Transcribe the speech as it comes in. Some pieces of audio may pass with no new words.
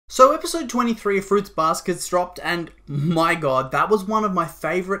So episode 23 of Fruits Baskets dropped, and my god, that was one of my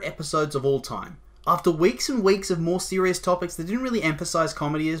favourite episodes of all time. After weeks and weeks of more serious topics that didn't really emphasise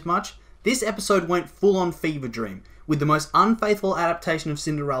comedy as much, this episode went full on fever dream, with the most unfaithful adaptation of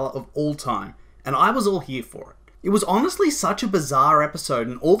Cinderella of all time, and I was all here for it. It was honestly such a bizarre episode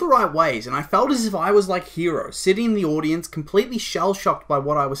in all the right ways, and I felt as if I was like Hero, sitting in the audience completely shell-shocked by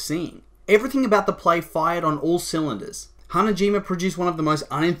what I was seeing. Everything about the play fired on all cylinders. Hanajima produced one of the most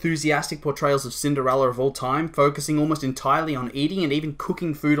unenthusiastic portrayals of Cinderella of all time, focusing almost entirely on eating and even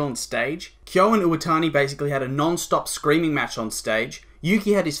cooking food on stage. Kyo and Uwatani basically had a non-stop screaming match on stage.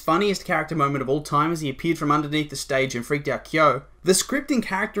 Yuki had his funniest character moment of all time as he appeared from underneath the stage and freaked out Kyo. The script and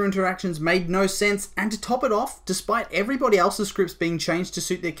character interactions made no sense, and to top it off, despite everybody else's scripts being changed to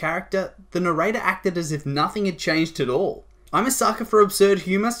suit their character, the narrator acted as if nothing had changed at all. I'm a sucker for absurd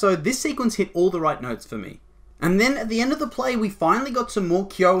humour, so this sequence hit all the right notes for me. And then at the end of the play, we finally got some more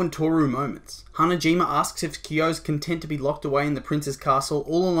Kyo and Toru moments. Hanajima asks if Kyo's content to be locked away in the prince's castle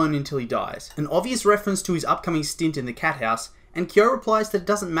all alone until he dies, an obvious reference to his upcoming stint in the cat house, and Kyo replies that it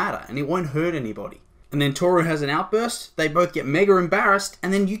doesn't matter and it won't hurt anybody. And then Toru has an outburst, they both get mega embarrassed,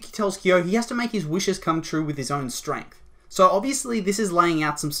 and then Yuki tells Kyo he has to make his wishes come true with his own strength. So obviously this is laying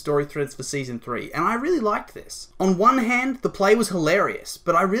out some story threads for season 3, and I really liked this. On one hand, the play was hilarious,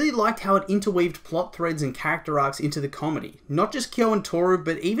 but I really liked how it interweaved plot threads and character arcs into the comedy. Not just Kyo and Toru,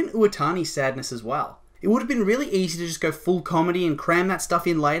 but even Uwatani's sadness as well. It would have been really easy to just go full comedy and cram that stuff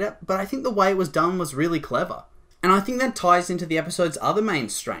in later, but I think the way it was done was really clever. And I think that ties into the episode's other main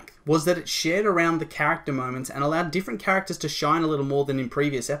strength, was that it shared around the character moments and allowed different characters to shine a little more than in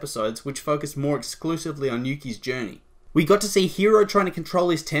previous episodes, which focused more exclusively on Yuki's journey. We got to see Hiro trying to control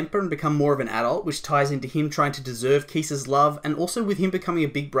his temper and become more of an adult, which ties into him trying to deserve Kisa's love, and also with him becoming a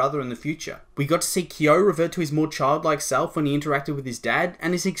big brother in the future. We got to see Kyo revert to his more childlike self when he interacted with his dad,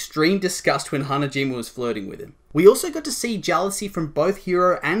 and his extreme disgust when Hanajima was flirting with him. We also got to see jealousy from both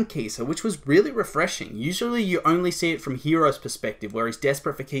Hiro and Kisa, which was really refreshing. Usually you only see it from Hiro's perspective, where he's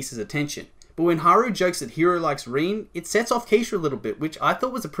desperate for Kisa's attention. But when Haru jokes that Hiro likes Rin, it sets off Kisa a little bit, which I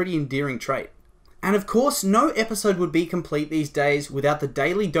thought was a pretty endearing trait. And of course, no episode would be complete these days without the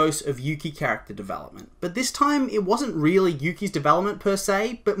daily dose of Yuki character development. But this time, it wasn't really Yuki's development per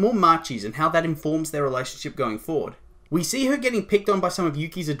se, but more Machi's and how that informs their relationship going forward. We see her getting picked on by some of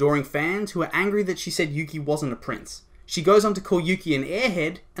Yuki's adoring fans who are angry that she said Yuki wasn't a prince. She goes on to call Yuki an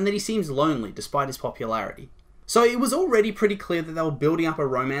airhead and that he seems lonely despite his popularity. So it was already pretty clear that they were building up a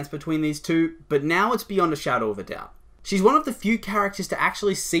romance between these two, but now it's beyond a shadow of a doubt. She's one of the few characters to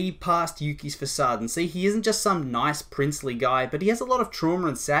actually see past Yuki's facade and see he isn't just some nice princely guy, but he has a lot of trauma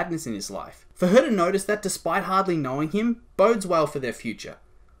and sadness in his life. For her to notice that despite hardly knowing him, bodes well for their future.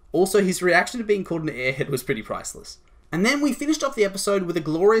 Also, his reaction to being called an airhead was pretty priceless. And then we finished off the episode with a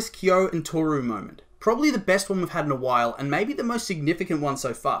glorious Kyo and Toru moment. Probably the best one we've had in a while, and maybe the most significant one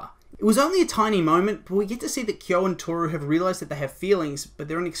so far. It was only a tiny moment, but we get to see that Kyo and Toru have realised that they have feelings, but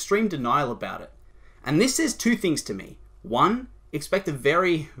they're in extreme denial about it. And this says two things to me. One, expect a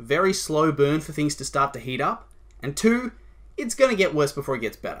very, very slow burn for things to start to heat up. And two, it's going to get worse before it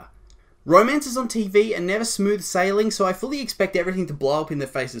gets better. Romances on TV are never smooth sailing, so I fully expect everything to blow up in their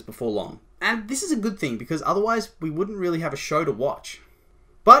faces before long. And this is a good thing, because otherwise we wouldn't really have a show to watch.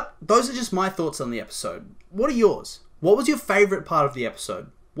 But those are just my thoughts on the episode. What are yours? What was your favourite part of the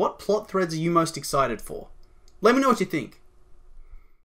episode? What plot threads are you most excited for? Let me know what you think.